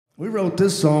We wrote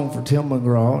this song for Tim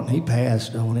McGraw, and he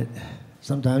passed on it.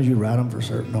 Sometimes you write them for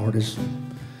certain artists.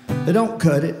 They don't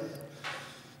cut it,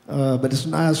 but it's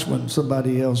nice when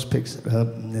somebody else picks it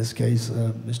up. In this case,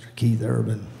 Mr. Keith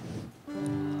Urban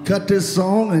cut this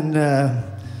song, and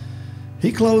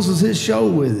he closes his show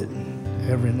with it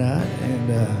every night.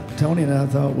 And Tony and I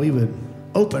thought we would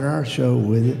open our show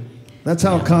with it. That's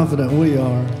how confident we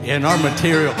are. In our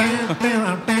material.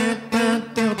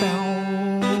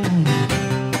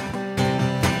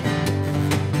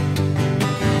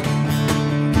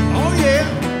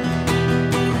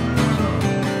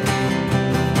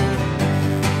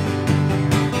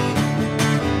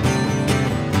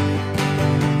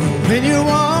 When you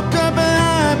walked up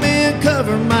behind me and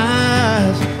covered my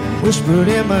eyes, whispered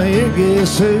in my ear,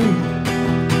 guess who?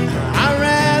 I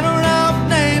rattled off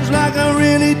names like I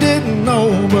really didn't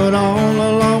know, but all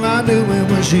along I knew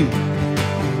it was you.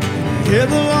 Yeah,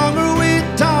 the longer we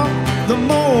talked, the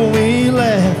more we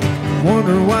laughed.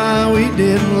 Wonder why we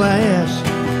didn't last.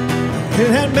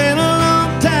 It had been a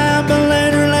long time, but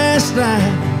later last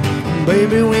night,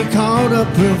 baby, we caught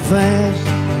up real fast.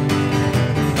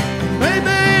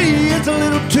 Maybe it's a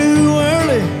little too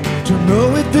early to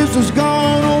know if this is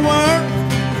gonna work.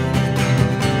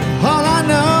 All I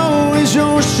know is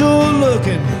you're sure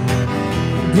looking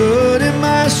good in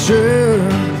my shirt.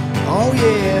 Oh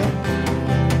yeah.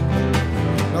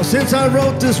 Now since I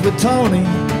wrote this with Tony,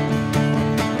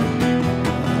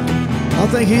 I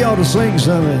think he ought to sing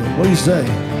something. What do you say?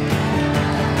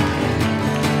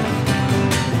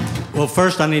 Well,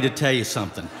 first I need to tell you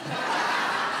something.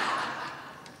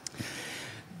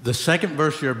 The second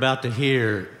verse you're about to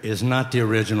hear is not the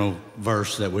original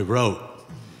verse that we wrote.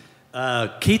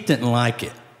 Keith didn't like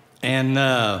it, and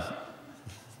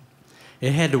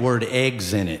it had the word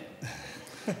eggs in it.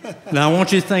 Now, I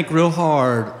want you to think real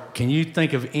hard. Can you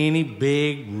think of any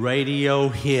big radio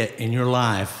hit in your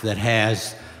life that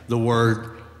has the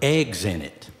word eggs in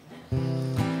it?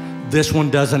 This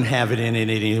one doesn't have it in it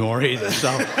anymore either,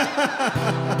 so...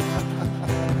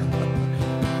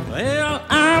 Well,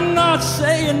 I'm not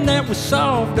saying that we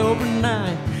solved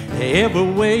overnight every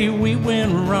way we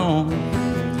went wrong.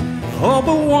 Oh,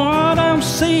 but what I'm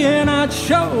seeing, I'd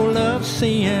sure love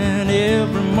seeing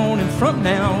every morning from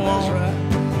now on. That's right.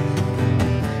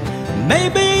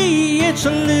 Maybe it's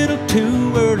a little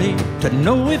too early to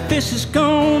know if this is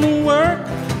gonna work.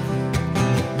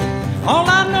 All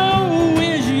I know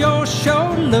is you're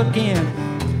sure looking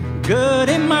good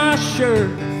in my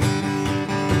shirt.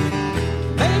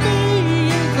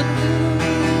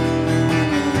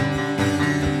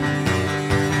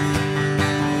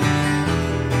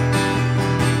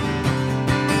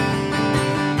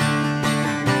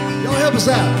 Help us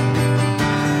out.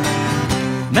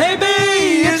 Maybe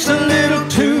it's a little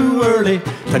too early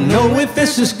to know if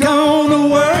this is gonna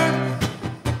work.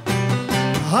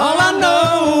 All I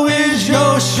know is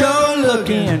you're sure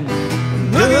looking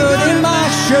good in my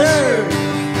shirt.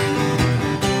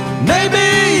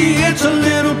 Maybe it's a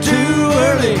little too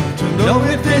early to know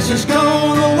if this is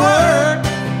gonna work.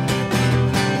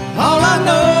 All I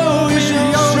know is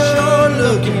you're sure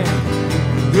looking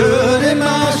good in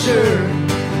my shirt.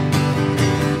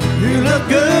 You look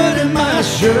good in my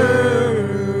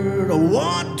shirt.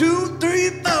 1, 2, 3,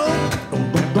 4.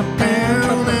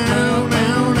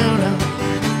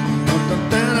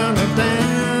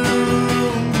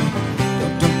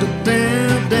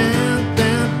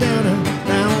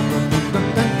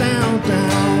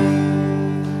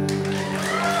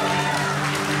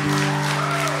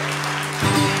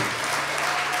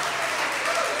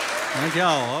 Thank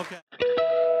y'all. Okay.